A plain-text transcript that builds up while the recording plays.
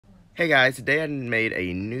Hey guys, today I made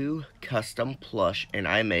a new custom plush and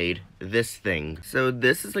I made this thing. So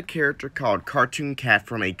this is a character called Cartoon Cat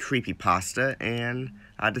from a creepypasta and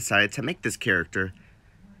I decided to make this character.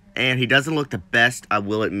 And he doesn't look the best, I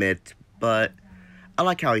will admit, but I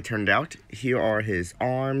like how he turned out. Here are his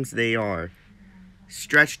arms. They are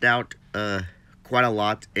stretched out quite a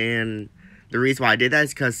lot, and the reason why I did that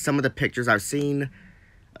is because some of the pictures I've seen,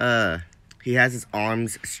 he has his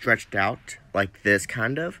arms stretched out like this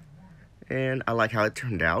kind of. And I like how it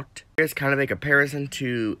turned out. Here's kind of a comparison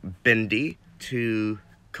to Bendy, to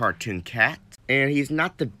Cartoon Cat. And he's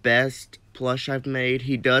not the best plush I've made.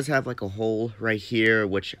 He does have like a hole right here,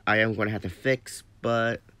 which I am going to have to fix.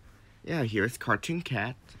 But yeah, here's Cartoon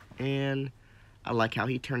Cat. And I like how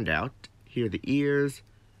he turned out. Here are the ears,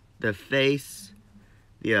 the face,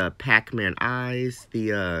 the Pac-Man eyes,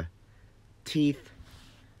 the teeth.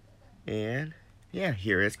 And yeah,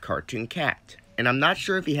 here is Cartoon Cat. And I'm not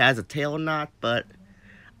sure if he has a tail or not, but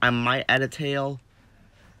I might add a tail.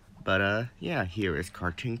 But, yeah, here is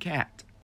Cartoon Cat.